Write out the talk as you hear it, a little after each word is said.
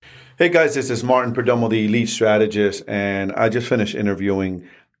Hey guys, this is Martin Perdomo, the Elite Strategist, and I just finished interviewing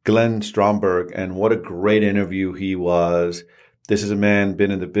Glen Stomberg, and what a great interview he was. This is a man been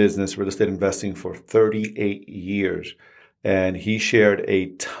in the business, real estate investing for 38 years, and he shared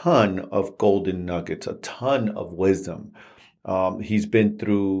a ton of golden nuggets, a ton of wisdom. He's been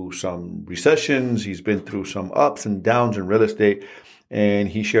through some recessions, he's been through some ups and downs in real estate, and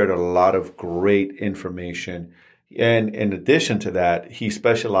he shared a lot of great information. And in addition to that, he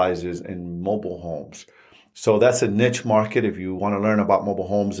specializes in mobile homes. So that's a niche market. If you want to learn about mobile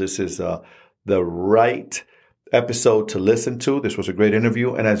homes, this is the right episode to listen to. This was a great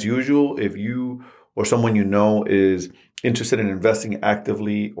interview. And as usual, if you or someone you know is interested in investing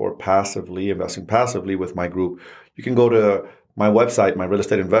actively or passively, investing passively with my group, you can go to my website, my Real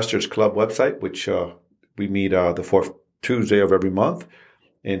Estate Investors Club website, which we meet the fourth Tuesday of every month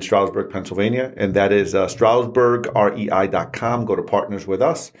in Stroudsburg, Pennsylvania. And that is StroudsburgREI.com. Go to Partners with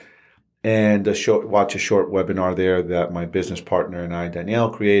Us and watch a short webinar there that my business partner and I,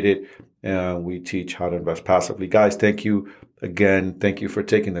 Danielle, created. We teach how to invest passively. Guys, thank you again. Thank you for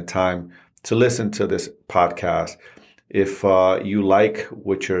taking the time to listen to this podcast. If you like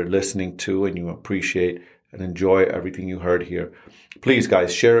what you're listening to and you appreciate and enjoy everything you heard here, please,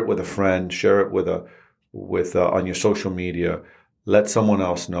 guys, share it with a friend, share it with on your social media. Let someone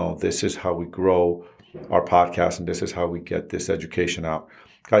else know this is how we grow our podcast and this is how we get this education out.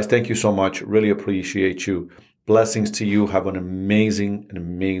 Guys, thank you so much. Really appreciate you. Blessings to you. Have an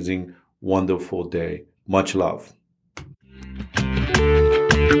amazing, wonderful day. Much love.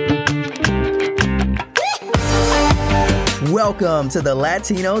 Welcome to the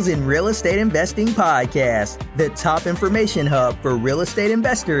Latinos in Real Estate Investing Podcast, the top information hub for real estate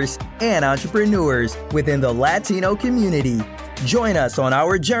investors and entrepreneurs within the Latino community. Join us on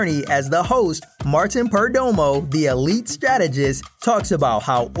our journey as the host, Martin Perdomo, the Elite Strategist, talks about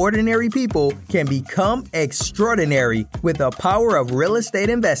how ordinary people can become extraordinary with the power of real estate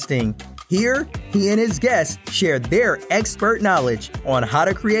investing. Here, he and his guests share their expert knowledge on how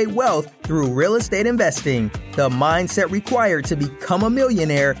to create wealth through real estate investing, the mindset required to become a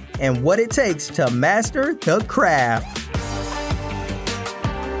millionaire, and what it takes to master the craft.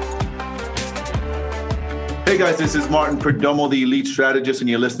 Hey guys, this is Martin Perdomo, the Elite Strategist, and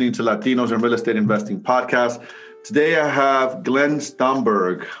you're listening to Latinos in Real Estate Investing Podcast. Today I have Glen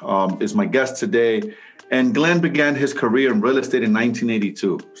Stomberg is my guest today, and Glen began his career in real estate in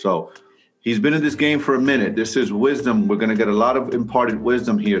 1982. So he's been in this game for a minute. This is wisdom. We're going to get a lot of imparted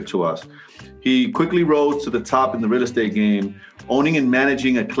wisdom here to us. He quickly rose to the top in the real estate game, owning and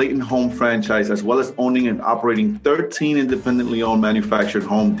managing a Clayton home franchise, as well as owning and operating 13 independently owned manufactured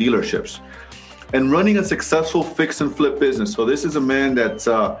home dealerships, and running a successful fix and flip business. So this is a man that's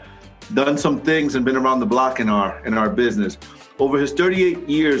done some things and been around the block in our business. Over his 38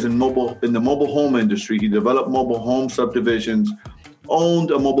 years in the mobile home industry, he developed mobile home subdivisions,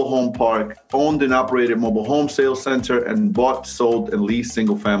 owned a mobile home park, owned and operated mobile home sales center, and bought, sold, and leased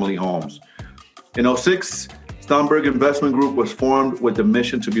single-family homes. In 2006, Stomberg Investment Group was formed with the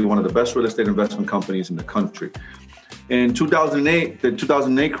mission to be one of the best real estate investment companies in the country. In 2008, the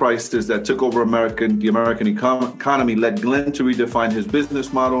 2008 crisis that took over the American economy led Glen to redefine his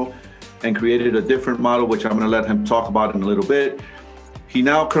business model and created a different model, which I'm going to let him talk about in a little bit. He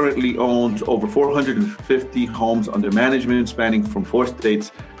now currently owns over 450 homes under management, spanning from 4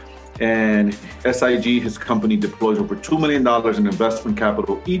 states. And SIG, his company, deploys over $2 million in investment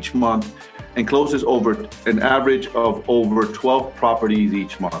capital each month and closes over an average of over 12 properties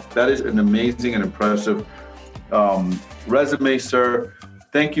each month. That is an amazing and impressive resume, sir.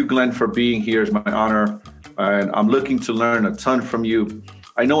 Thank you, Glen, for being here. It's my honor, and I'm looking to learn a ton from you.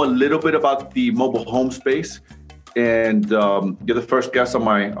 I know a little bit about the mobile home space, and you're the first guest on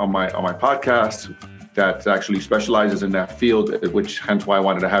my podcast that actually specializes in that field, which hence why I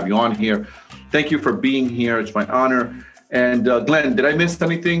wanted to have you on here. Thank you for being here. It's my honor. And Glen, did I miss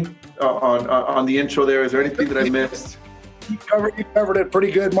anything on the intro there? Is there anything that I missed? You covered it pretty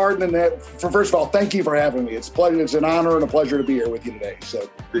good, Martin. And first of all, thank you for having me. It's a pleasure. It's an honor and a pleasure to be here with you today. So,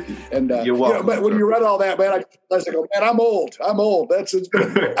 and you're welcome. But when you read all that, man, I go, man, I'm old. It's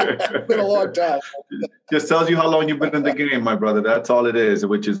been a long time. Just tells you how long you've been in the game, my brother. That's all it is,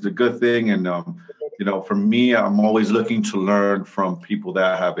 which is a good thing. And for me, I'm always looking to learn from people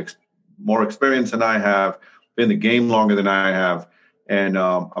that have more experience than I have, been in the game longer than I have. And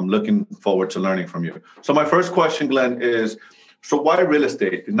I'm looking forward to learning from you. So my first question, Glen, is, so why real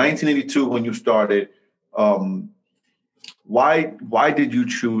estate? In 1982, when you started, why did you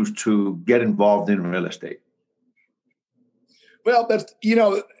choose to get involved in real estate? Well,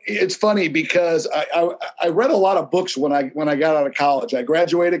 it's funny because I read a lot of books when I got out of college. I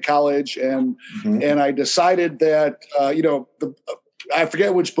graduated college and I decided that I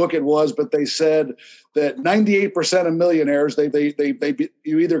forget which book it was, but they said that 98% of millionaires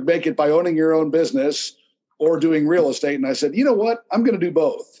you either make it by owning your own business or doing real estate. And I said, you know what? I'm going to do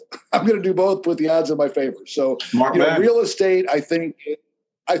both. I'm going to do both with the odds in my favor. So real estate, I think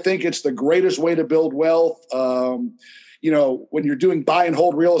it's the greatest way to build wealth. When you're doing buy and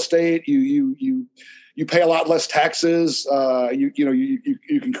hold real estate, you pay a lot less taxes. You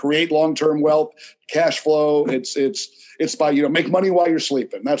can create long-term wealth, cash flow. It's by make money while you're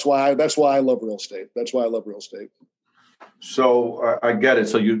sleeping. That's why I love real estate. That's why I love real estate. So I get it.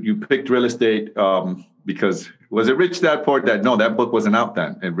 So you picked real estate because was it Rich Dad Poor Dad? No, that book wasn't out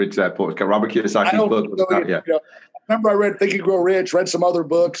then. And Rich Dad Poor, Robert Kiyosaki's book was out yet. I remember I read Think and Grow Rich, read some other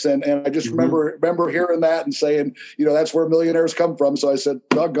books, and I just remember hearing that and saying, that's where millionaires come from. So I said,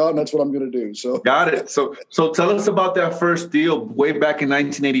 doggone, that's what I'm going to do. So got it. So tell us about that first deal way back in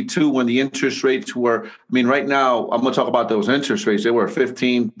 1982 when the interest rates were, right now I'm going to talk about those interest rates. They were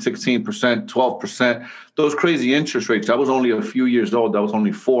 15, 16%, 12%, those crazy interest rates. I was only a few years old. I was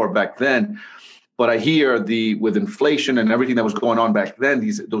only 4 back then. But I hear with inflation and everything that was going on back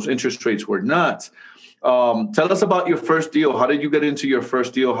then, those interest rates were nuts. Tell us about your first deal. How did you get into your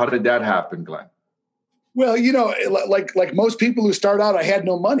first deal? How did that happen, Glenn? Well, like most people who start out, I had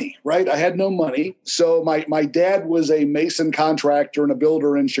no money, right? I had no money. So my dad was a mason contractor and a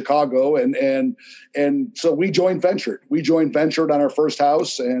builder in Chicago. And so we joint ventured. We joint ventured on our first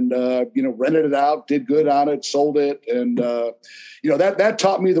house and, rented it out, did good on it, sold it. And, that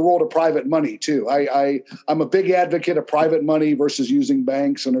taught me the world of private money too. I'm a big advocate of private money versus using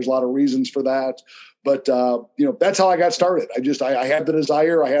banks. And there's a lot of reasons for that. But that's how I got started. I had the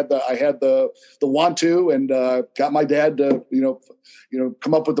desire, I had the want to, and got my dad to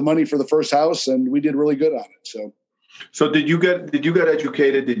come up with the money for the first house, and we did really good on it. So did you get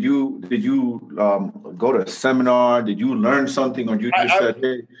educated? Did you go to a seminar? Did you learn something, or you just said,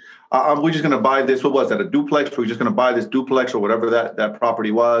 hey, we're just going to buy this? What was that? A duplex? We're just going to buy this duplex or whatever that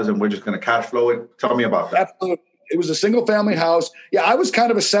property was, and we're just going to cash flow it. Tell me about that. Absolutely. It was a single family house. Yeah, I was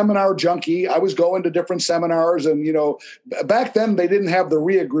kind of a seminar junkie. I was going to different seminars, and back then they didn't have the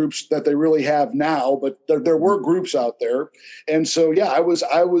RIA groups that they really have now, but there were groups out there. And so I was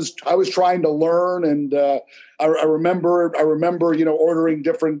trying to learn, and I remember ordering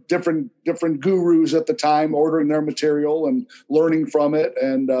different gurus at the time, ordering their material and learning from it.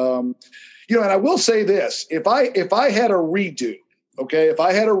 And and I will say this: if I had a redo,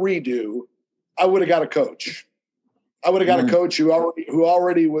 I would have got a coach. I would have got a coach who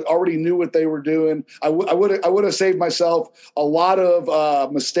already knew what they were doing. I would have saved myself a lot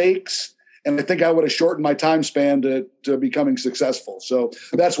of mistakes, and I think I would have shortened my time span to becoming successful. So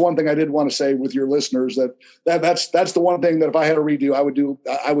that's one thing I did want to say with your listeners, that's the one thing that if I had a redo,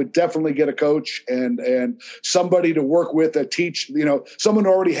 I would definitely get a coach and somebody to work with that teach, someone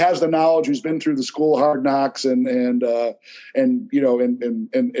who already has the knowledge, who's been through the school of hard knocks and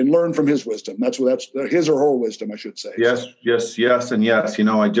learn from his wisdom. That's his or her wisdom, I should say. Yes, and yes.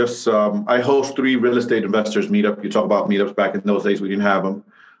 I just I host 3 real estate investors meetup. You talk about meetups. Back in those days, we didn't have them.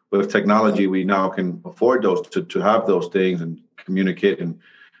 With technology, we now can afford those to have those things and communicate and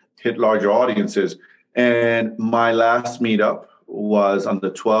hit larger audiences. And my last meetup was on the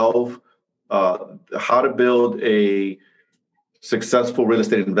 12, how to build a successful real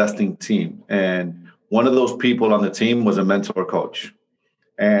estate investing team. And one of those people on the team was a mentor coach.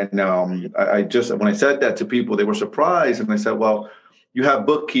 And I just, when I said that to people, they were surprised. And I said, well, you have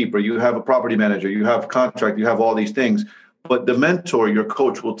bookkeeper, you have a property manager, you have contract, you have all these things. But the mentor, your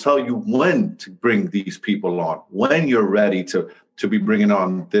coach, will tell you when to bring these people on, when you're ready to be bringing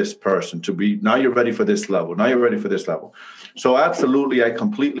on this person, now you're ready for this level. Now you're ready for this level. So absolutely, I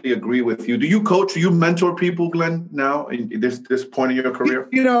completely agree with you. Do you coach, do you mentor people, Glenn, now in this point in your career?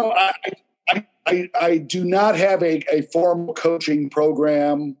 I do not have a formal coaching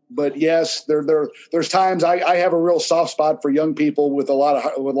program, but yes, there's times I have a real soft spot for young people with a lot of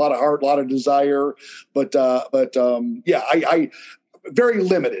heart, a lot of desire, but I very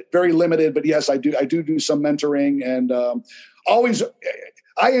limited, but yes, I do some mentoring, and always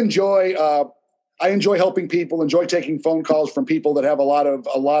I enjoy helping people, enjoy taking phone calls from people that have a lot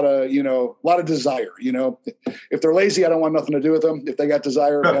of desire. If they're lazy, I don't want nothing to do with them. If they got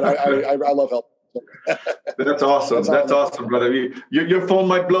desire, I love helping. That's awesome. That's awesome, brother. Your phone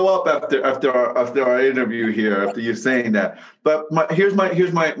might blow up after our interview here, after you saying that. But here's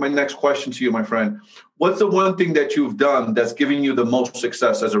my next question to you, my friend. What's the one thing that you've done that's giving you the most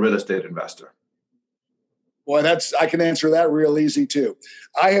success as a real estate investor? Boy, I can answer that real easy too.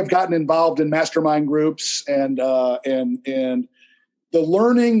 I have gotten involved in mastermind groups and the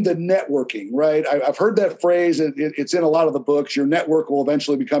learning, the networking, right? I've heard that phrase. It's in a lot of the books. Your network will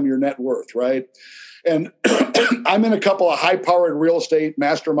eventually become your net worth, right? And I'm in a couple of high-powered real estate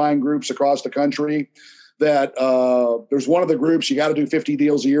mastermind groups across the country that there's one of the groups, you got to do 50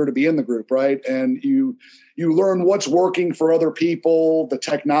 deals a year to be in the group, right? And you learn what's working for other people, the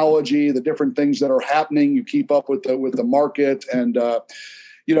technology, the different things that are happening. You keep up with the market. And, the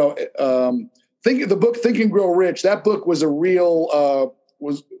book Think and Grow Rich, that book was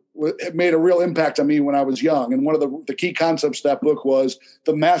made a real impact on me when I was young. And one of the key concepts of that book was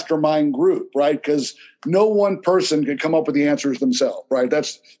the mastermind group, right? Because no one person could come up with the answers themselves, right?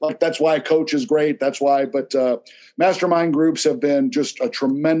 That's why a coach is great. But mastermind groups have been just a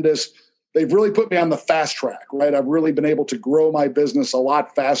tremendous, they've really put me on the fast track, right? I've really been able to grow my business a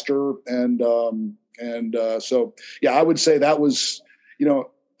lot faster. So I would say that was, I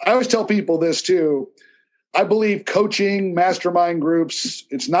always tell people this too. I believe coaching, mastermind groups,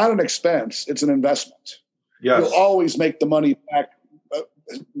 it's not an expense, it's an investment. Yes. You'll always make the money back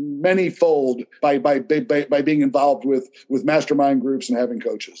many-fold by being involved with mastermind groups and having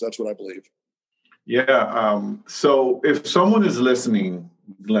coaches. That's what I believe. Yeah. So if someone is listening,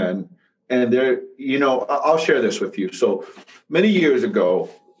 Glenn, and I'll share this with you. So many years ago,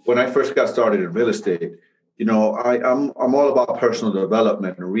 when I first got started in real estate, I'm all about personal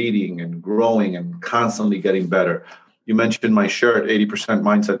development and reading and growing and constantly getting better. You mentioned my shirt, 80%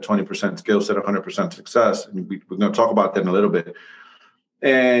 mindset, 20% skill set, 100% success. And we're going to talk about that in a little bit.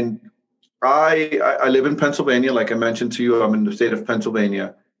 And I live in Pennsylvania. Like I mentioned to you, I'm in the state of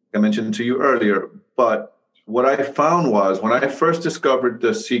Pennsylvania. I mentioned to you earlier. But what I found was when I first discovered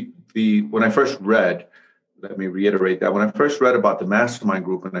when I first read, let me reiterate that, when I first read about the mastermind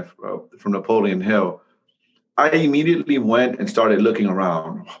group from Napoleon Hill, I immediately went and started looking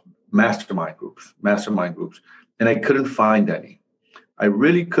around mastermind groups, and I couldn't find any. I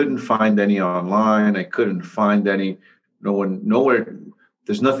really couldn't find any online. I couldn't find any, nowhere.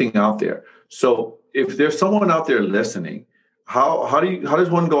 There's nothing out there. So if there's someone out there listening, how does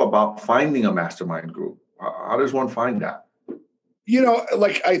one go about finding a mastermind group? How does one find that?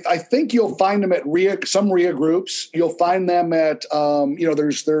 I think you'll find them at some RIA groups. You'll find them at,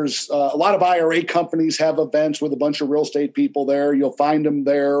 there's a lot of IRA companies have events with a bunch of real estate people there. You'll find them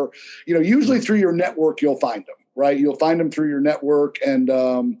there, usually through your network, you'll find them, right? You'll find them through your network and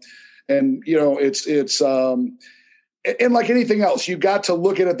and like anything else, you got to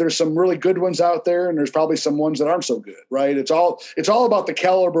look at it. There's some really good ones out there, and there's probably some ones that aren't so good, right? It's all about the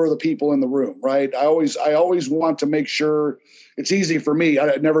caliber of the people in the room, right? I always want to make sure it's easy for me.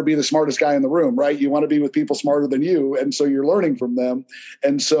 I'd never be the smartest guy in the room, right? You want to be with people smarter than you, and so you're learning from them.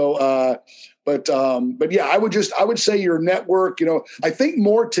 And so, but yeah, I would say your network. I think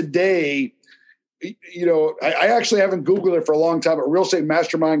more today. I actually haven't Googled it for a long time, but real estate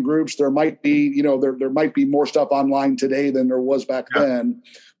mastermind groups, there might be, there might be more stuff online today than there was back then.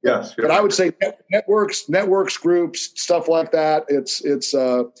 Yes. But I would say networks, groups, stuff like that. That's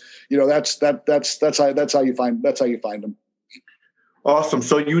how you find them. Awesome.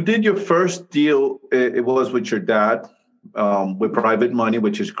 So you did your first deal. It was with your dad, with private money,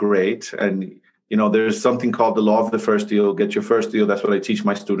 which is great. And, there's something called the law of the first deal. Get your first deal. That's what I teach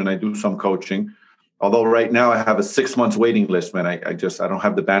my student. I do some coaching. Although right now I have a 6 months waiting list, man. I don't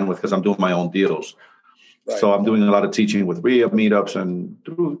have the bandwidth because I'm doing my own deals. Right. So I'm doing a lot of teaching with RIA meetups and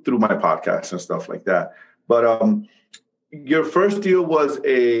through my podcasts and stuff like that. But your first deal was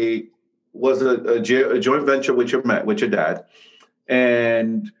a joint venture with your dad,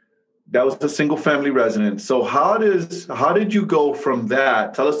 and that was a single family residence. So how did you go from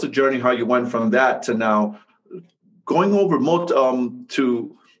that? Tell us the journey, how you went from that to now going over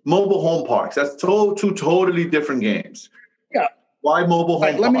to mobile home parks. That's two totally different games. Yeah. Why mobile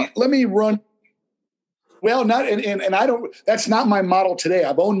home parks? Let me run. Well, not and I don't. That's not my model today.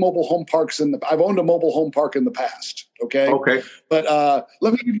 I've owned mobile home parks I've owned a mobile home park in the past. Okay. Okay. But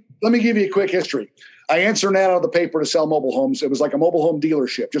let me give you a quick history. I answered an ad out of the paper to sell mobile homes. It was like a mobile home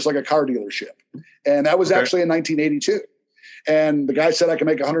dealership, just like a car dealership, and that was actually in 1982. And the guy said I could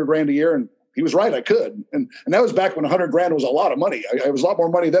make $100,000 a year, and he was right. I could. And that was back when $100,000 was a lot of money. It was a lot more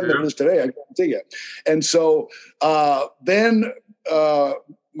money then than it is today. I guarantee you. And so then a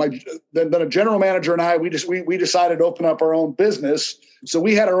general manager and I, we decided to open up our own business. So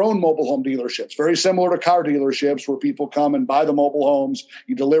we had our own mobile home dealerships, very similar to car dealerships where people come and buy the mobile homes.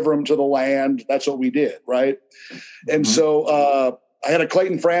 You deliver them to the land. That's what we did. Right. And so, I had a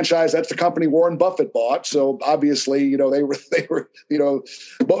Clayton franchise. That's the company Warren Buffett bought. So obviously, they were,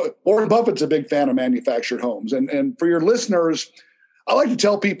 Warren Buffett's a big fan of manufactured homes. And for your listeners, I like to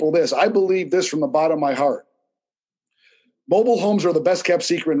tell people this. I believe this from the bottom of my heart. Mobile homes are the best kept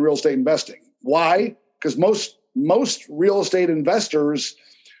secret in real estate investing. Why? Because most real estate investors,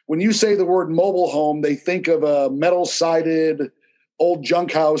 when you say the word mobile home, they think of a metal sided old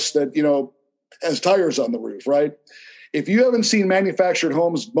junk house that, has tires on the roof, right? If you haven't seen manufactured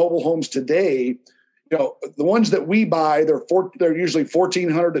homes, mobile homes today, the ones that we buy, they're usually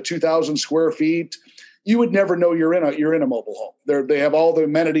 1,400 to 2,000 square feet. You would never know you're in a mobile home. They have all the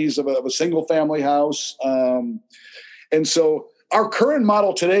amenities of a single family house. And so our current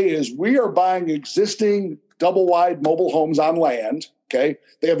model today is we are buying existing double wide mobile homes on land. Okay.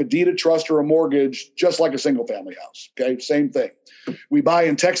 They have a deed of trust or a mortgage, just like a single family house. Okay. Same thing. We buy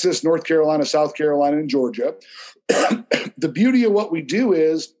in Texas, North Carolina, South Carolina, and Georgia. The beauty of what we do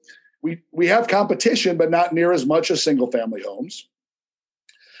is we have competition, but not near as much as single family homes.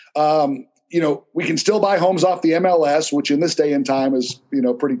 We can still buy homes off the MLS, which in this day and time is,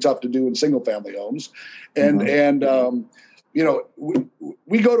 pretty tough to do in single family homes.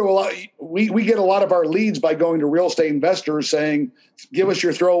 We go to a lot, we get a lot of our leads by going to real estate investors saying, give us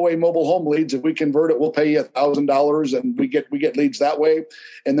your throwaway mobile home leads. If we convert it, we'll pay you $1,000, and we get leads that way.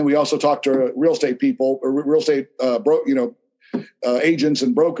 And then we also talk to real estate people or real estate, agents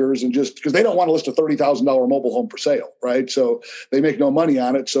and brokers, and just because they don't want to list a $30,000 mobile home for sale. Right. So they make no money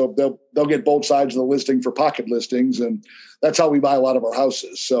on it. So they'll get both sides of the listing for pocket listings. And that's how we buy a lot of our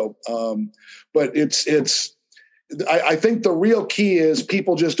houses. So, but I think the real key is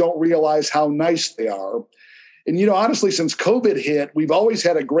people just don't realize how nice they are. And, honestly, since COVID hit, we've always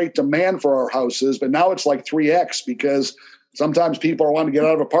had a great demand for our houses, but now it's like 3X because sometimes people are wanting to get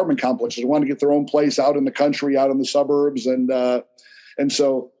out of apartment complexes, want to get their own place out in the country, out in the suburbs. And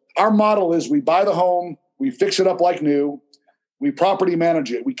so our model is we buy the home, we fix it up like new, we property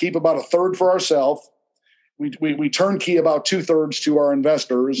manage it. We keep about a third for ourselves. We turnkey about 2/3 to our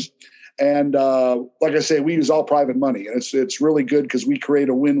investors. And like I say, we use all private money, and it's really good because we create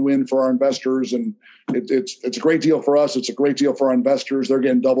a win-win for our investors, and it's a great deal for us. It's a great deal for our investors. They're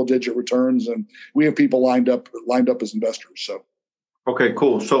getting double-digit returns, and we have people lined up as investors. So, okay,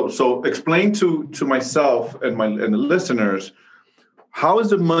 cool. So explain to myself and the listeners, how is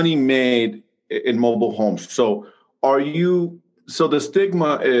the money made in mobile homes? So the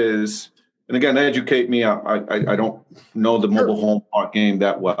stigma is. And again, educate me. I don't know the mobile home park game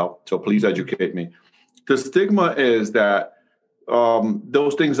that well, so please educate me. The stigma is that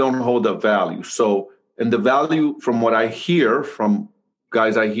those things don't hold up value. So, and the value from what I hear from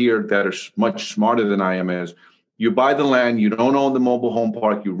guys I hear that are much smarter than I am is you buy the land, you don't own the mobile home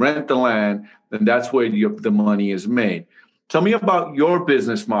park, you rent the land, and that's where the money is made. Tell me about your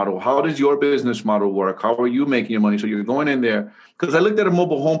business model. How does your business model work? How are you making your money? So you're going in there. Because I looked at a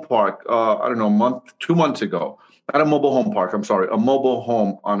mobile home park, 2 months ago. Not a mobile home park, I'm sorry. A mobile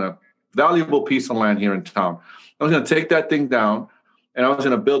home on a valuable piece of land here in town. I was going to take that thing down, and I was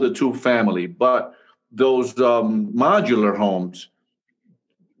going to build a 2-family. But those modular homes,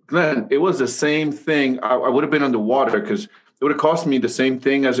 Glenn, it was the same thing. I would have been underwater because it would have cost me the same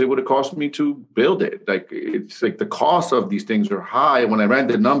thing as it would have cost me to build it. It's like the cost of these things are high. When I ran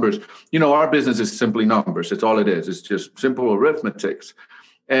the numbers, our business is simply numbers. It's all it is. It's just simple arithmetics.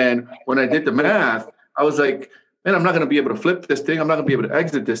 And when I did the math, I was like, man, I'm not going to be able to flip this thing. I'm not going to be able to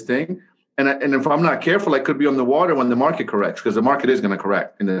exit this thing. And if I'm not careful, I could be on the water when the market corrects, because the market is going to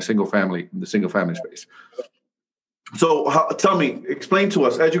correct in the single family space. So tell me, explain to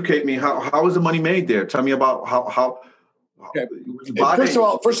us, educate me. How is the money made there? Tell me about how. Okay. First of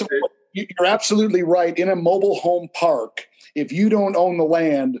all, you're absolutely right. In a mobile home park, if you don't own the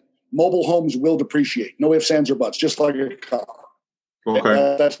land, mobile homes will depreciate. No ifs, ands, or buts, just like a car.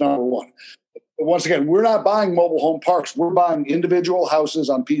 Okay. That's number one. But once again, we're not buying mobile home parks. We're buying individual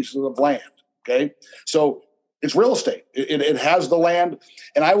houses on pieces of land. Okay. So it's real estate. It has the land.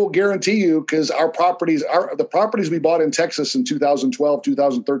 And I will guarantee you, because the properties we bought in Texas in 2012,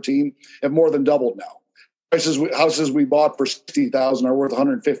 2013 have more than doubled now. Houses we bought for $60,000 are worth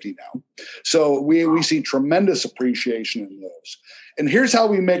 $150,000 now. So we see tremendous appreciation in those. And here's how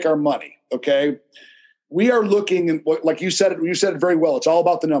we make our money. Okay. We are looking, and like you said it very well. It's all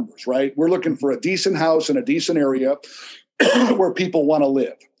about the numbers, right? We're looking for a decent house in a decent area where people want to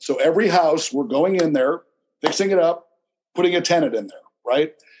live. So every house, we're going in there, fixing it up, putting a tenant in there,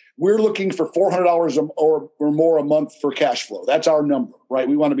 right? We're looking for $400 or more a month for cash flow. That's our number, right?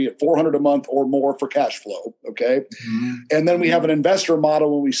 We want to be at $400 a month or more for cash flow, okay? Mm-hmm. And then we have an investor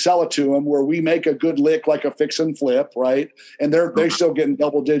model when we sell it to them where we make a good lick like a fix and flip, right? And they're still getting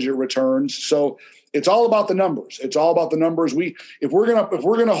double-digit returns. So it's all about the numbers. It's all about the numbers. If we're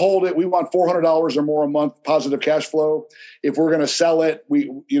gonna hold it, we want $400 or more a month positive cash flow. If we're gonna sell it, we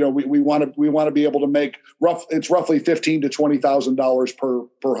want to be able to make roughly $15,000 to $20,000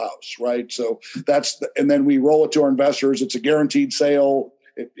 per house, right? So and then we roll it to our investors. It's a guaranteed sale.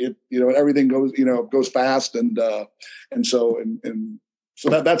 Everything goes fast, and so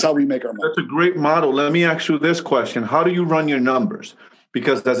that's how we make our money. That's a great model. Let me ask you this question: how do you run your numbers?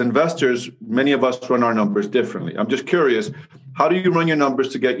 Because as investors, many of us run our numbers differently. I'm just curious, how do you run your numbers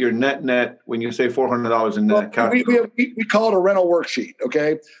to get your net when you say $400 in net cash? We call it a rental worksheet,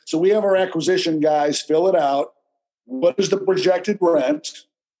 okay? So we have our acquisition guys fill it out. What is the projected rent?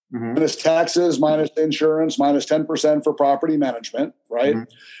 Mm-hmm. Minus taxes, minus insurance, minus 10% for property management, right? Mm-hmm.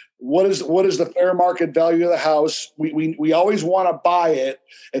 What is the fair market value of the house? We always want to buy it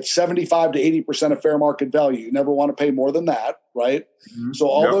at 75 to 80% of fair market value. You never want to pay more than that, right? Mm-hmm. So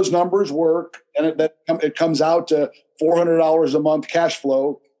all those numbers work, and it comes out to $400 a month cash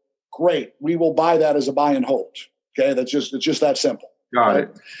flow. Great, we will buy that as a buy and hold. Okay, it's just that simple. Got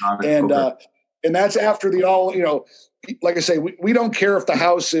it. And okay. And that's after the all. Like I say, we don't care if the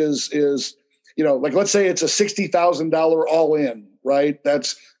house is like let's say it's a $60,000 all in, right?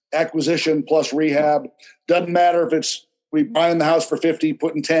 That's acquisition plus rehab. Doesn't matter if we buying the house for 50,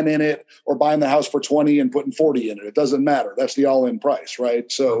 putting 10 in it, or buying the house for 20 and putting 40 in it. It doesn't matter. That's the all-in price,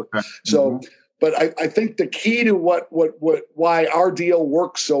 right? So, mm-hmm. But I think the key to why our deal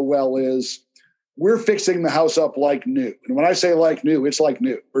works so well is we're fixing the house up like new. And when I say like new, it's like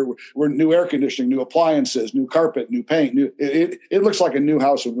new. We're new air conditioning, new appliances, new carpet, new paint. It looks like a new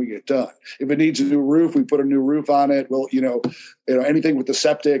house when we get done. If it needs a new roof, we put a new roof on it. Well, anything with the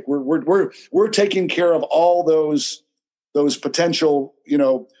septic, we're taking care of all those potential,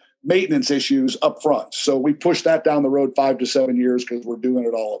 maintenance issues up front. So we push that down the road 5 to 7 years because we're doing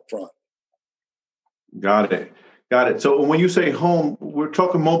it all up front. Got it. So when you say home, we're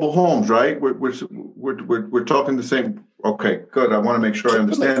talking mobile homes, right? We're talking the same. Okay, good. I want to make sure I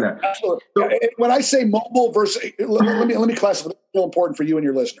understand that. Absolutely. So, when I say mobile versus, let me classify. That's real important for you and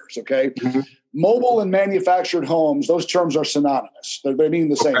your listeners. Okay, mm-hmm. Mobile and manufactured homes; those terms are synonymous. They mean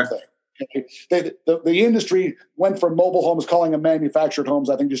the same thing. Okay? The industry went from mobile homes, calling them manufactured homes,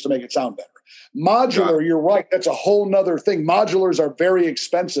 I think, just to make it sound better. Modular, you're right. That's a whole nother thing. Modulars are very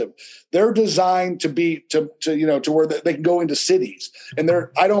expensive. They're designed to be to where they can go into cities. And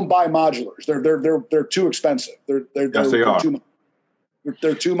I don't buy modulars. They're too expensive. Yes, they are. Too much.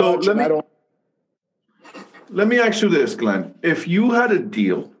 They're too much. Let me ask you this, Glenn. If you had a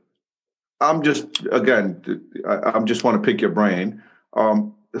deal, I just want to pick your brain.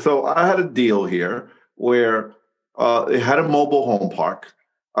 So I had a deal here where it had a mobile home park.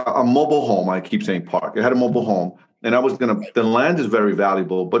 A mobile home, I keep saying park. It had a mobile home, and the land is very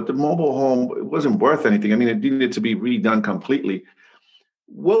valuable, but the mobile home, it wasn't worth anything. I mean, it needed to be redone completely.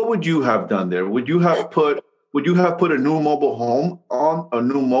 What would you have done there? Would you have put a new mobile home on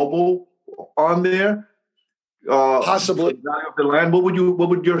there? Possibly. The value of the land. What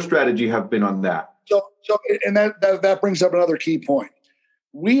would your strategy have been on that? So and that brings up another key point.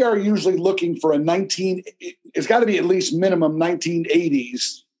 We are usually looking for it's got to be at least minimum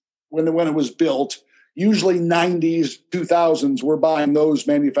 1980s when it was built, usually 90s, 2000s, we're buying those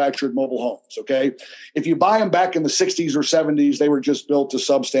manufactured mobile homes, okay? If you buy them back in the 60s or 70s, they were just built to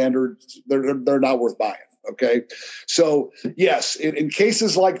substandard. They're not worth buying, okay? So, yes, in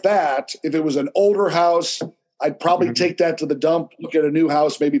cases like that, if it was an older house, I'd probably take that to the dump, look at a new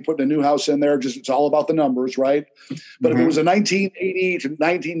house, maybe putting a new house in there. Just it's all about the numbers, right? But if it was a 1980 to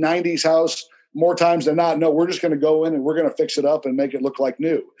 1990s house, more times than not, no, we're just going to go in and we're going to fix it up and make it look like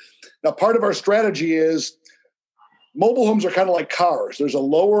new. Now, part of our strategy is mobile homes are kind of like cars. There's a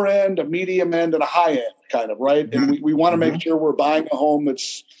lower end, a medium end, and a high end kind of, right? And we want to make sure we're buying a home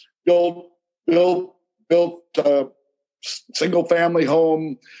that's built single family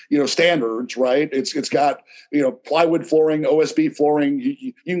home, standards, right? It's got, plywood flooring, OSB flooring.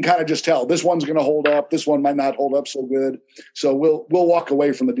 You can kind of just tell this one's going to hold up. This one might not hold up so good. So we'll walk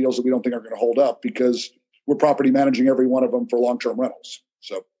away from the deals that we don't think are going to hold up because we're property managing every one of them for long-term rentals.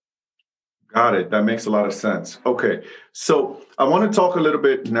 So. Got it. That makes a lot of sense. Okay. So I want to talk a little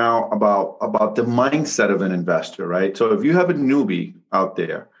bit now about the mindset of an investor, right? So if you have a newbie out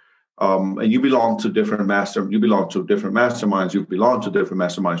there, and you belong to different masterminds, you've belonged to different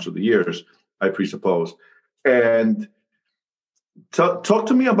masterminds through the years, I presuppose. And Talk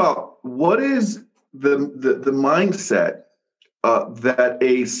to me about what is the mindset that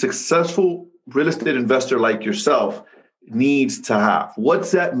a successful real estate investor like yourself needs to have.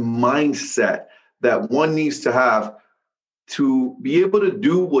 What's that mindset that one needs to have to be able to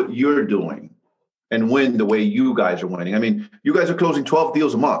do what you're doing and win the way you guys are winning? I mean, you guys are closing 12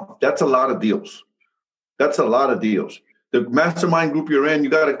 deals a month. That's a lot of deals. That's a lot of deals. The mastermind group you're in, you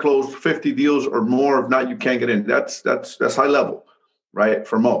got to close 50 deals or more. If not, you can't get in. That's high level, right?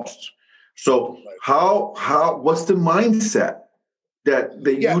 For most. So what's the mindset that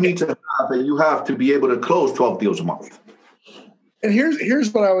you need to have, that you have to be able to close 12 deals a month? And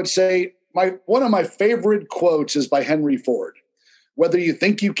here's what I would say. One of my favorite quotes is by Henry Ford. Whether you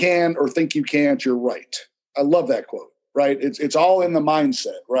think you can or think you can't, you're right. I love that quote, right? It's all in the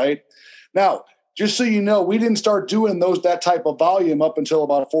mindset, right? Now, just so you know, we didn't start doing that type of volume up until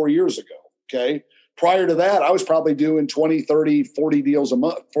about 4 years ago, okay? Prior to that, I was probably doing 20, 30, 40 deals a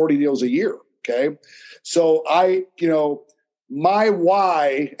month, 40 deals a year, okay? So my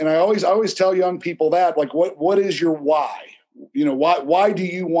why, and I always tell young people that, like, what is your why? Why do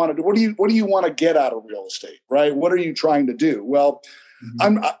you want to do? What do you want to get out of real estate, right? What are you trying to do? Well,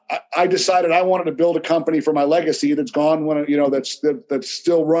 I decided I wanted to build a company for my legacy that's gone when that's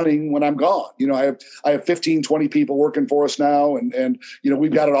still running when I'm gone. I have 15, 20 people working for us now, and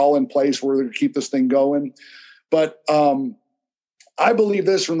we've got it all in place. We're going to keep this thing going. But I believe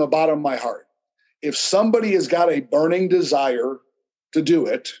this from the bottom of my heart. If somebody has got a burning desire to do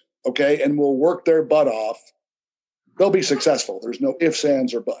it, okay, and will work their butt off, they'll be successful. There's no ifs,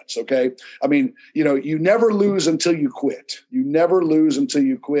 ands, or buts, okay? I mean, you never lose until you quit. You never lose until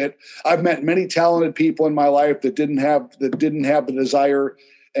you quit. I've met many talented people in my life that didn't have the desire,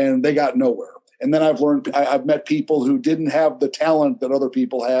 and they got nowhere. And then I've met people who didn't have the talent that other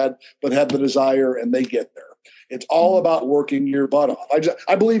people had, but had the desire, and they get there. It's all about working your butt off.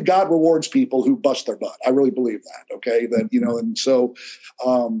 I believe God rewards people who bust their butt. I really believe that, okay? And so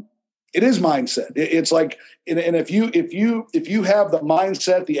it is mindset. It's like, and if you have the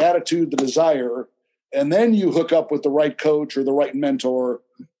mindset, the attitude, the desire, and then you hook up with the right coach or the right mentor,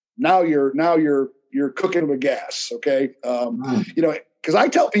 now you're cooking with gas. Okay. Because I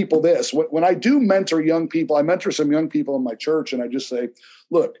tell people this, when I do mentor young people, I mentor some young people in my church, and I just say,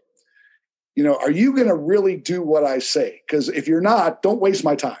 look, are you going to really do what I say? Because if you're not, don't waste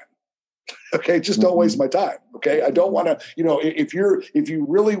my time. Okay, just don't waste my time. Okay, I don't want to. If you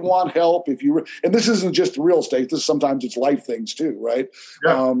really want help, and this isn't just real estate. Sometimes it's life things too, right?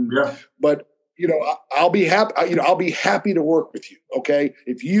 Yeah. But I'll be happy. I'll be happy to work with you. Okay,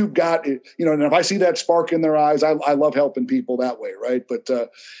 if you've got and if I see that spark in their eyes, I love helping people that way, right? But of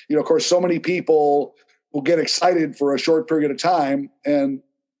course, so many people will get excited for a short period of time, and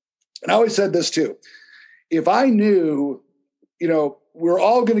I always said this too. If I knew, we're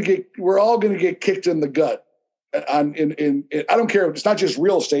all going to get kicked in the gut. I don't care. It's not just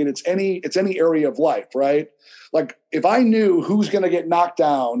real estate. It's any area of life, right? Like if I knew who's going to get knocked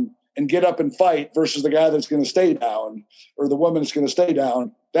down and get up and fight versus the guy that's going to stay down or the woman that's going to stay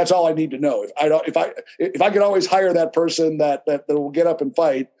down, that's all I need to know. If I could always hire that person that will get up and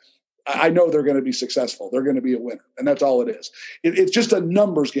fight, I know they're going to be successful. They're going to be a winner. And that's all it is. It's just a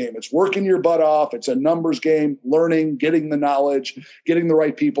numbers game. It's working your butt off. It's a numbers game, learning, getting the knowledge, getting the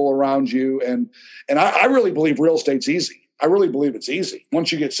right people around you. And I really believe real estate's easy. I really believe it's easy.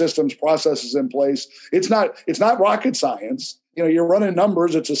 Once you get systems, processes in place, it's not rocket science. You're running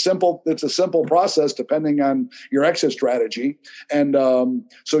numbers. It's a simple process depending on your exit strategy. And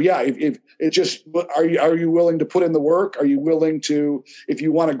so, yeah, if it's just, are you willing to put in the work? Are you willing to, if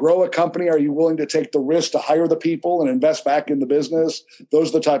you want to grow a company, are you willing to take the risk to hire the people and invest back in the business? Those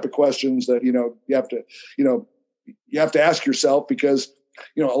are the type of questions that, you have to ask yourself, because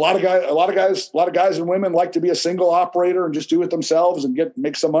a lot of guys and women like to be a single operator and just do it themselves and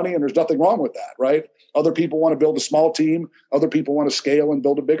make some money. And there's nothing wrong with that, right? Other people want to build a small team. Other people want to scale and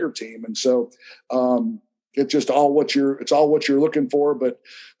build a bigger team. And so it's just all what you're looking for. But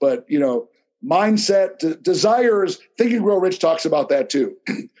mindset, desires, Think and Grow Rich talks about that too.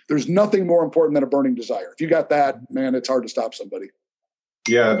 There's nothing more important than a burning desire. If you got that, man, it's hard to stop somebody.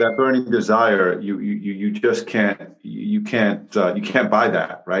 Yeah, that burning desire, you just can't buy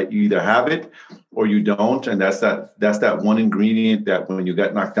that, right? You either have it or you don't, and that's that one ingredient that when you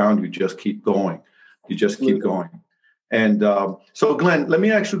get knocked down, you just keep going. You just keep going. And so, Glenn, let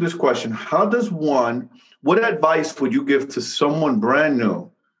me ask you this question: what advice would you give to someone brand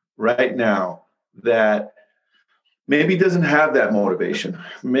new right now that maybe doesn't have that motivation?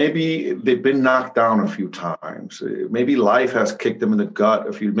 Maybe they've been knocked down a few times. Maybe life has kicked them in the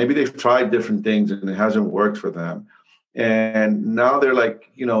gut maybe they've tried different things and it hasn't worked for them. And now they're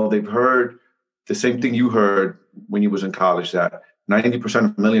like, they've heard the same thing you heard when you was in college, that 90%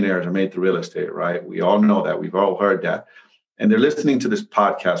 of millionaires are made through real estate, right? We all know that. We've all heard that. And they're listening to this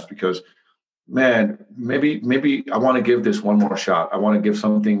podcast because, man, maybe I want to give this one more shot. I want to give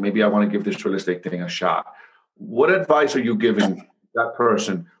something. Maybe I want to give this real estate thing a shot. What advice are you giving that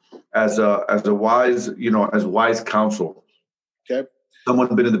person as a wise, as wise counsel? Okay.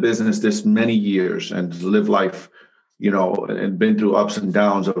 Someone been in the business this many years and lived life, and been through ups and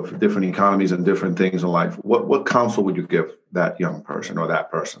downs of different economies and different things in life. What counsel would you give that young person or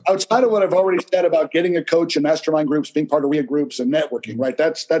that person? Outside of what I've already said about getting a coach in mastermind groups, being part of RIA groups and networking, right?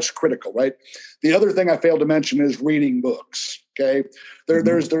 That's critical, right? The other thing I failed to mention is reading books. Okay.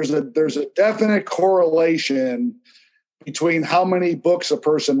 There's a definite correlation between how many books a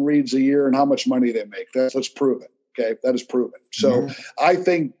person reads a year and how much money they make. That's proven. Okay. That is proven. So I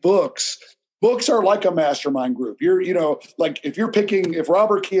think books are like a mastermind group. Like if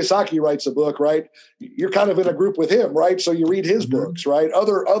Robert Kiyosaki writes a book, right, you're kind of in a group with him, right? So you read his books, right?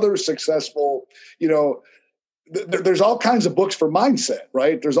 Other successful, there's all kinds of books for mindset,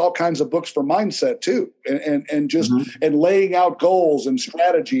 right? There's all kinds of books for mindset too. And just, and laying out goals and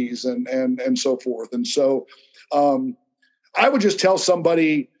strategies and so forth. And so I would just tell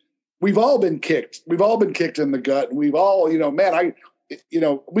somebody, we've all been kicked. We've all been kicked in the gut. And we've all,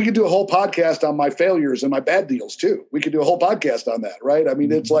 we could do a whole podcast on my failures and my bad deals too. We could do a whole podcast on that, right? I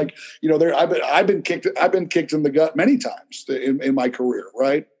mean, it's like, I've been kicked in the gut many times in my career,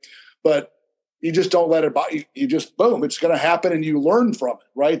 right? But you just don't let it bother you. Just boom, it's going to happen, and you learn from it,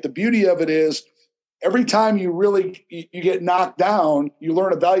 right? The beauty of it is, every time you get knocked down, you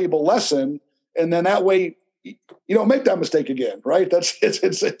learn a valuable lesson, and then that way you don't make that mistake again, right?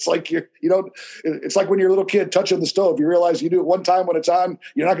 It's like it's like when you're a little kid touching the stove. You realize you do it one time when it's on,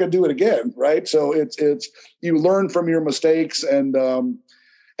 you're not going to do it again, right? So it's you learn from your mistakes, and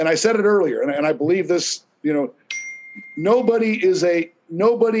I said it earlier, and I believe this. Nobody is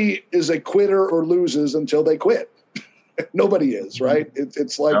a quitter or loses until they quit. Nobody is, right?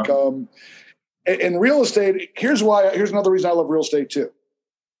 It's like in real estate. Here's another reason I love real estate too.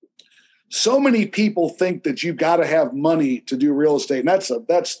 So many people think that you've got to have money to do real estate, and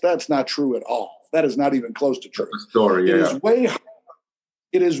that's not true at all. That is not even close to true. Story, yeah.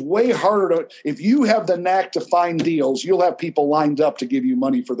 It is way harder if you have the knack to find deals, you'll have people lined up to give you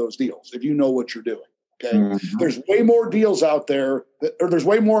money for those deals if you know what you're doing. Okay, there's way more deals out there, or there's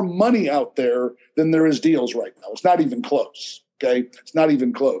way more money out there than there is deals right now. It's not even close. Okay, it's not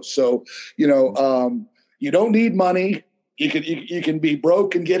even close. So you don't need money. You can be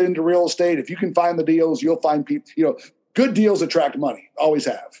broke and get into real estate. If you can find the deals, you'll find people. Good deals attract money. Always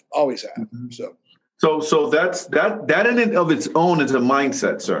have. So that's that in and of its own is a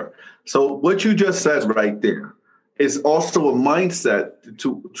mindset, sir. So what you just said right there is also a mindset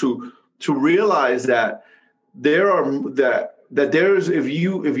to realize that there's if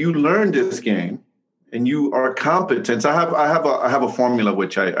you learn this game and you are competent. I have a formula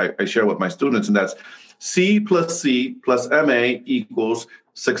which I share with my students, and that's C plus MA equals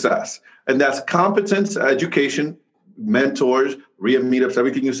success. And that's competence, education, mentors, RIA meetups,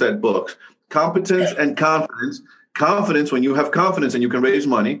 everything you said, books. Competence and confidence. Confidence, when you have confidence and you can raise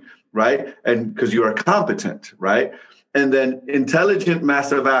money, right? And because you are competent, right? And then intelligent,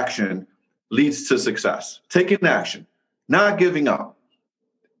 massive action leads to success. Taking action, not giving up.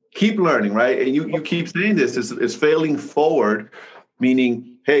 Keep learning, right? And you keep saying this is failing forward,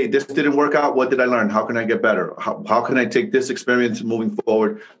 meaning, hey, this didn't work out. What did I learn? How can I get better? How can I take this experience moving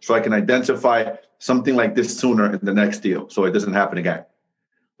forward so I can identify something like this sooner in the next deal so it doesn't happen again?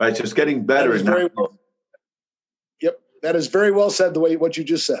 Right? Just getting better. Yep. That is very well said, what you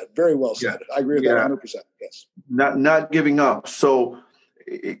just said. Very well said. Yeah. I agree with that 100%. Yes. Not giving up. So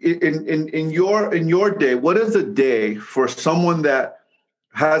in your day, what is a day for someone that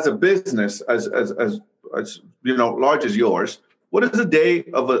has a business as large as yours? What does a day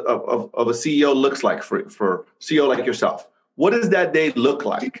of a CEO looks like for CEO like yourself? What does that day look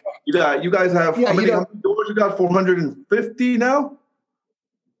like? You guys have how many doors? You got 450 now?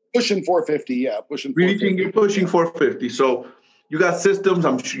 Pushing 450, yeah. You're pushing 450. So you got systems.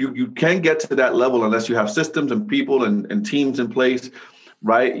 I'm sure you can't get to that level unless you have systems and people and teams in place,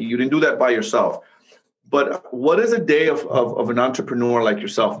 right? You didn't do that by yourself. But what does a day of an entrepreneur like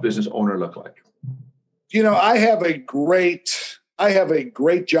yourself, business owner, look like? I have a great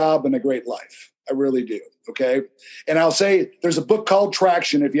job and a great life. I really do. Okay. And I'll say there's a book called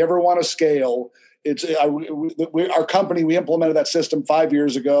Traction. If you ever want to scale, it's our company. We implemented that system 5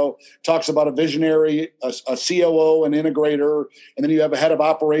 years ago. Talks about a visionary, a COO, an integrator, and then you have a head of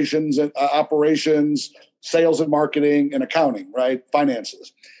operations, sales and marketing and accounting, right?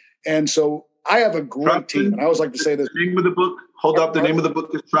 Finances. And so I have a great team. And I always like to say this. The name of the book? Hold up. The name of the book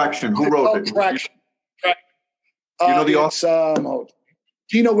is Traction. Who wrote it? Traction. You know the author?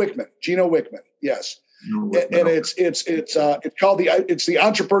 Gino Wickman. Yes. And it's called the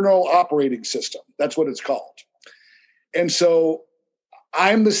Entrepreneurial Operating System. That's what it's called. And so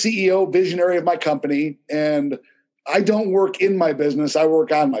I'm the CEO visionary of my company, and I don't work in my business. I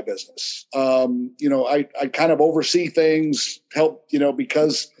work on my business. I kind of oversee things, help,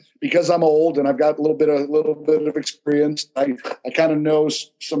 because I'm old and I've got a little bit of experience. I kind of know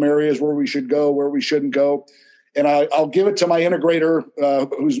some areas where we should go, where we shouldn't go. And I'll give it to my integrator,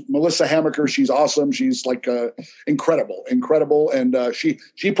 who's Melissa Hammaker. She's awesome. She's like incredible. And she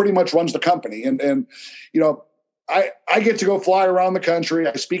pretty much runs the company. And I get to go fly around the country.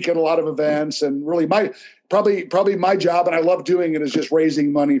 I speak at a lot of events, and really probably my job, and I love doing it, is just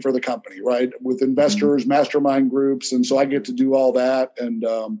raising money for the company, right? With investors, mastermind groups. And so I get to do all that. And,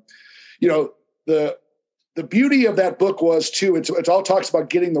 the beauty of that book was too, it all talks about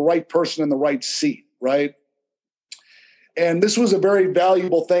getting the right person in the right seat, right? And this was a very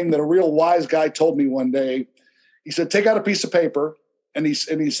valuable thing that a real wise guy told me one day. He said, take out a piece of paper, and he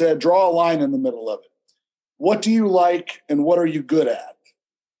said, draw a line in the middle of it. What do you like and what are you good at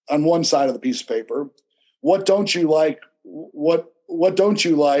on one side of the piece of paper? What don't you like? What don't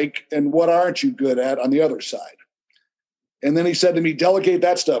you like and what aren't you good at on the other side? And then he said to me, delegate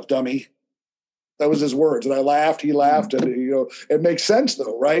that stuff, dummy. That was his words. And I laughed. He laughed. And it makes sense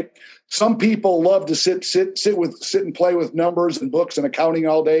though, right? Some people love to sit and play with numbers and books and accounting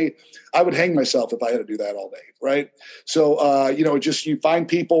all day. I would hang myself if I had to do that all day, right? So you find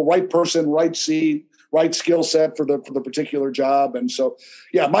people, right person, right seat, right skill set for the particular job. And so,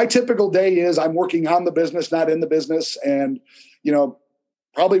 yeah, my typical day is I'm working on the business, not in the business, and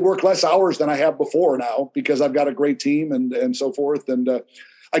probably work less hours than I have before now because I've got a great team and so forth. And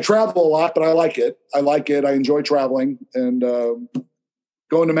I travel a lot, but I like it. I enjoy traveling and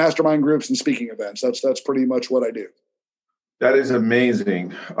going to mastermind groups and speaking events. That's pretty much what I do. That is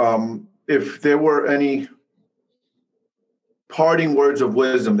amazing. If there were any parting words of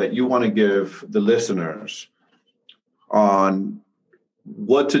wisdom that you want to give the listeners on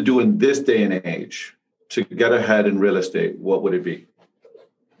what to do in this day and age to get ahead in real estate, what would it be?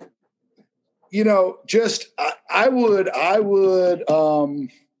 I would,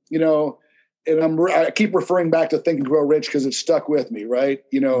 and I keep referring back to Think and Grow Rich because it stuck with me, right?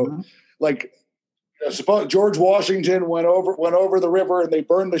 Suppose George Washington went over the river and they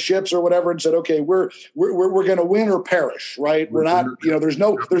burned the ships or whatever and said, okay, we're going to win or perish, right? We're not, there's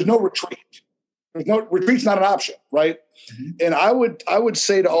no retreat. Retreat's not an option, right? Mm-hmm. And I would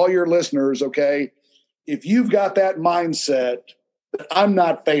say to all your listeners, okay, if you've got that mindset that I'm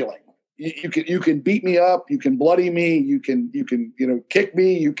not failing, you can beat me up, you can bloody me, you can kick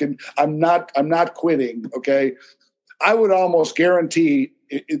me, I'm not quitting, okay? I would almost guarantee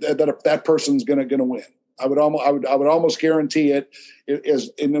that person's going to win. I would almost guarantee it is.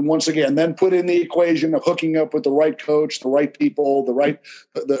 And then once again, then put in the equation of hooking up with the right coach, the right people,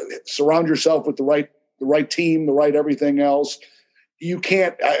 surround yourself with the right team, the right everything else. You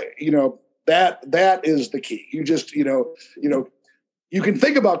can't, that is the key. You just, you can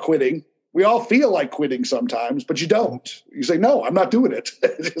think about quitting. We all feel like quitting sometimes, but you don't. You say, no, I'm not doing it.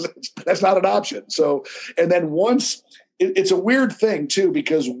 That's not an option. So, and then it's a weird thing too,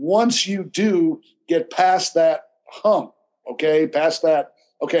 because once you do get past that hump, then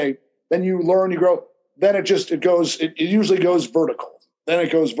you learn, you grow, then it usually goes vertical. Then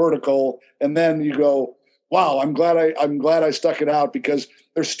it goes vertical. And then you go, wow, I'm glad I stuck it out, because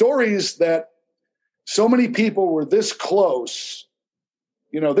there's stories that so many people were this close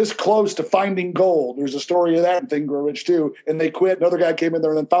to finding gold. There's a story of that in Think and Grow Rich too. And they quit. Another guy came in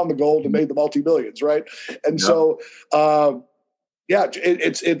there and then found the gold and made the multi-billions, right? And so,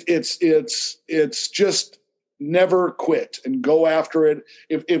 it's just never quit and go after it.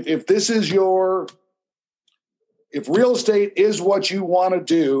 If real estate is what you want to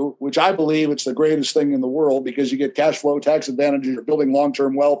do, which I believe it's the greatest thing in the world, because you get cash flow, tax advantages, you're building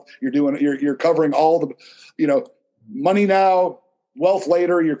long-term wealth, you're covering all the, money now, wealth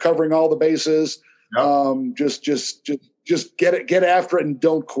later, you're covering all the bases. Yep. Just get after it and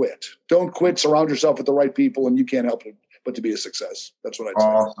don't quit. Don't quit. Surround yourself with the right people, and you can't help it but to be a success. That's what I'd say.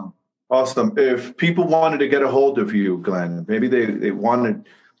 Awesome. If people wanted to get a hold of you, Glen, maybe they wanted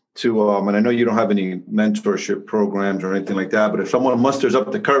to, and I know you don't have any mentorship programs or anything like that, but if someone musters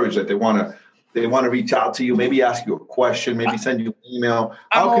up the courage that they want to reach out to you, maybe ask you a question, maybe send you an email.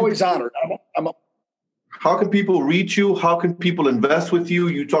 I'm always honored. How can people reach you? How can people invest with you?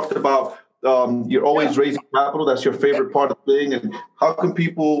 You talked about You're always raising capital. That's your favorite part of the thing. And how can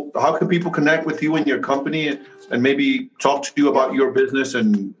people connect with you and your company and maybe talk to you about your business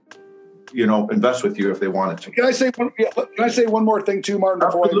and, invest with you if they wanted to? Can I say one more thing too, Martin,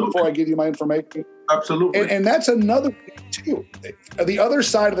 before I give you my information? Absolutely. And that's another thing too. The other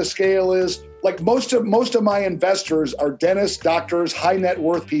side of the scale is, like, most of my investors are dentists, doctors, high net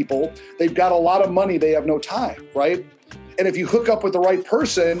worth people. They've got a lot of money. They have no time, right? And if you hook up with the right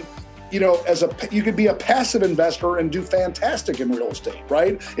person, you could be a passive investor and do fantastic in real estate,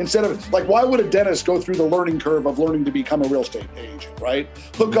 right? Instead of, like, why would a dentist go through the learning curve of learning to become a real estate agent, right?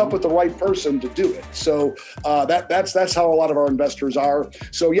 Hook up with the right person to do it. So that's how a lot of our investors are.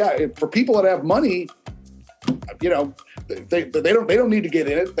 So yeah, for people that have money, they don't need to get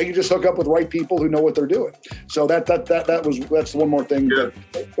in it. They can just hook up with the right people who know what they're doing. So that's one more thing. Yeah.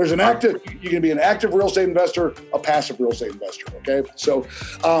 There's you can be an active real estate investor, a passive real estate investor. Okay. So,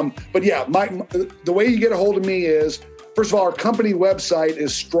 but yeah, the way you get a hold of me is, first of all, our company website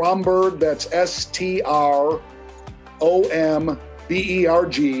is Stomberg. That's STROMBERG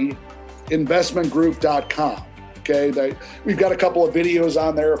investmentgroup.com. Okay. We've got a couple of videos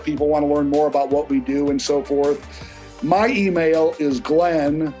on there if people want to learn more about what we do and so forth. My email is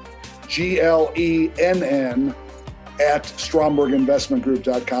Glen, GLENN, at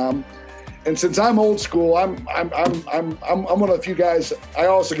StrombergInvestmentGroup.com. And since I'm old school, I'm one of the few guys. I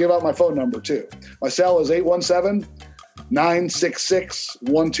also give out my phone number too. My cell is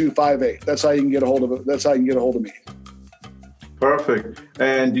 817-966-1258. That's how you can get a hold of it. That's how you can get a hold of me. Perfect.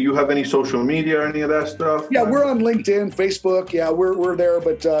 And do you have any social media or any of that stuff? Yeah, we're on LinkedIn, Facebook. Yeah, we're there.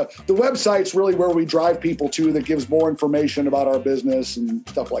 But the website's really where we drive people to, that gives more information about our business and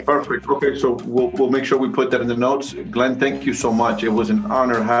stuff like that. Perfect. Okay, so we'll make sure we put that in the notes. Glen, thank you so much. It was an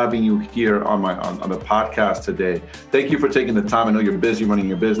honor having you here on the podcast today. Thank you for taking the time. I know you're busy running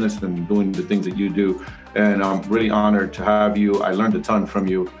your business and doing the things that you do, and I'm really honored to have you. I learned a ton from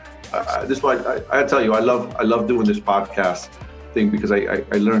you. This is why I tell you, I love doing this podcast thing, because I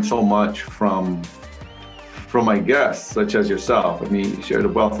learned so much from my guests, such as yourself. I mean, you shared a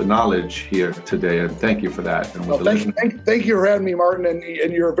wealth of knowledge here today, and thank you for that. And thank you for having me, Martin,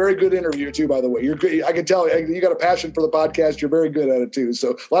 and you're a very good interviewer too, by the way. You're good. I can tell you got a passion for the podcast. You're very good at it too.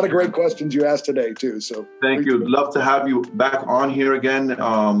 So a lot of great questions you asked today too. So thank you. Love to have you back on here again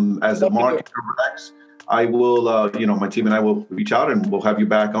as the market corrects. I will, my team and I will reach out and we'll have you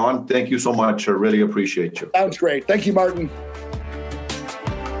back on. Thank you so much. I really appreciate you. Sounds great. Thank you, Martin.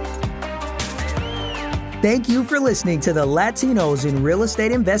 Thank you for listening to the Latinos in Real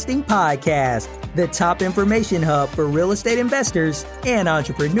Estate Investing podcast, the top information hub for real estate investors and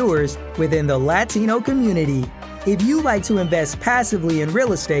entrepreneurs within the Latino community. If you'd like to invest passively in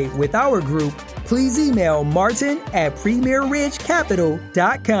real estate with our group, please email Martin at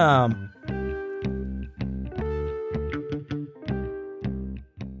PremierRidgeCapital.com.